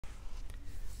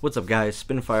What's up, guys?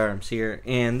 Spin Firearms here,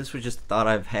 and this was just a thought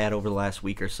I've had over the last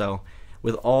week or so.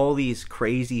 With all these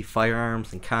crazy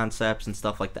firearms and concepts and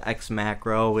stuff like the X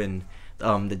Macro and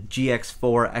the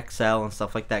GX4 XL and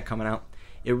stuff like that coming out,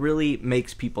 it really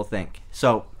makes people think.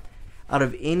 So, out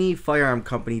of any firearm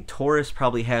company, Taurus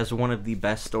probably has one of the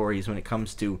best stories when it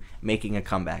comes to making a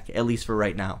comeback, at least for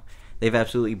right now. They've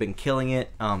absolutely been killing it.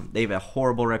 They have a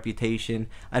horrible reputation.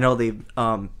 I know they've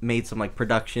made some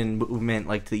production movement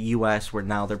to the U.S. where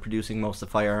now they're producing most of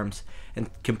the firearms and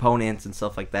components and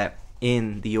stuff like that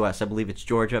in the U.S. I believe it's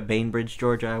Georgia, Bainbridge,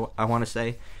 Georgia, I want to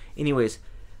say. Anyways,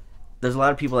 there's a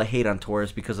lot of people that hate on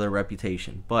Taurus because of their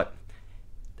reputation. But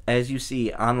as you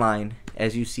see online,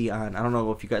 as you see on, I don't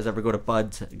know if you guys ever go to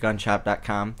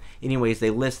budsgunshop.com. Anyways, they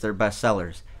list their best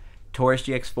sellers. Taurus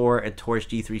GX4 and Taurus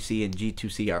G3C and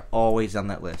G2C are always on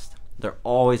that list. They're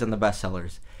always on the best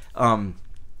sellers. For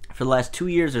the last 2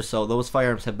 years or so, those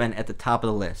firearms have been at the top of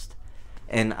the list.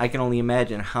 And I can only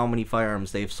imagine how many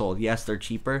firearms they've sold. Yes, they're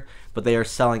cheaper, but they are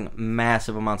selling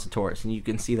massive amounts of Taurus. And you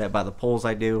can see that by the polls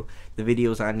I do, the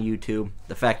videos on YouTube,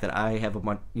 the fact that I have a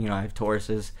bunch, I have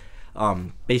Tauruses.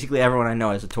 Basically everyone I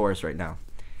know has a Taurus right now.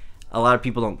 A lot of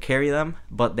people don't carry them,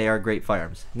 but they are great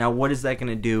firearms. Now, what is that going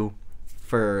to do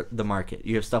for the market?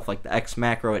 You have stuff like the X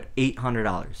Macro at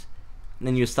 $800, and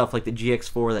then you have stuff like the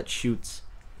GX4 that shoots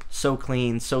so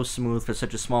clean, so smooth for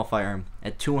such a small firearm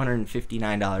at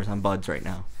 $259 on Buds right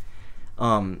now.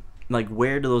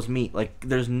 Where do those meet?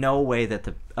 There's no way that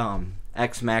the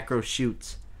X Macro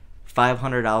shoots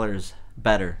 $500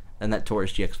 better than that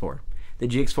Taurus GX4. The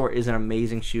GX4 is an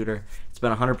amazing shooter. It's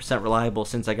been 100% reliable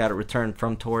since I got it returned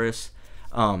from Taurus,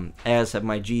 as have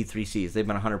my G3Cs. They've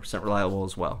been 100% reliable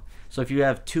as well. So if you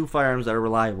have two firearms that are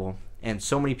reliable, and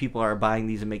so many people are buying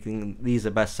these and making these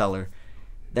a bestseller,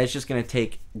 that's just going to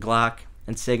take Glock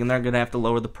and SIG, and they're going to have to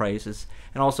lower the prices.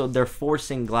 And also, they're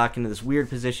forcing Glock into this weird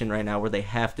position right now where they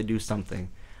have to do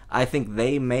something. I think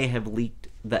they may have leaked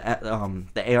the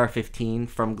AR-15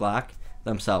 from Glock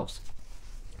themselves.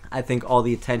 I think all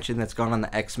the attention that's gone on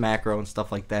the X Macro and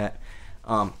stuff like that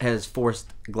has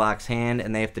forced Glock's hand,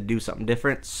 and they have to do something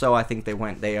different. So I think they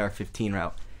went the AR-15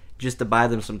 route, just to buy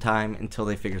them some time until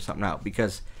they figure something out.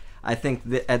 Because I think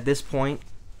that at this point,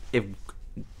 if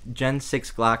Gen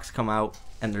 6 Glocks come out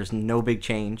and there's no big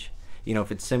change,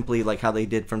 if it's simply like how they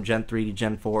did from Gen 3 to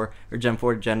Gen 4 or Gen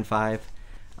 4 to Gen 5,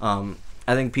 I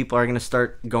think people are going to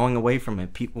start going away from it.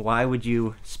 Why would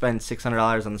you spend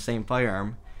 $600 on the same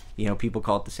firearm? People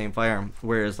call it the same firearm,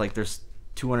 whereas there's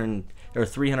 $200 or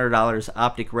 $300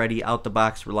 optic ready, out the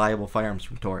box, reliable firearms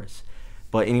from Taurus.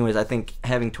 But anyways, I think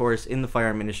having Taurus in the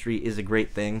firearm industry is a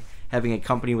great thing. Having a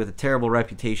company with a terrible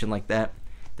reputation like that,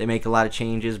 they make a lot of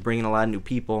changes, bring in a lot of new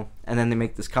people, and then they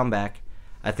make this comeback.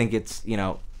 I think it's,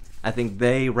 I think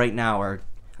they right now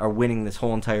are winning this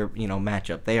whole entire,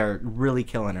 matchup. They are really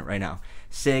killing it right now.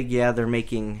 SIG, yeah, they're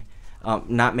making,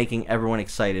 not making everyone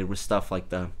excited with stuff like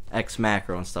the X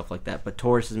Macro and stuff like that, but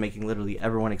Taurus is making literally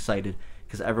everyone excited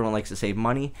because everyone likes to save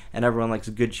money and everyone likes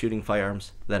good shooting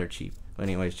firearms that are cheap. But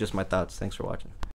anyways, just my thoughts. Thanks for watching.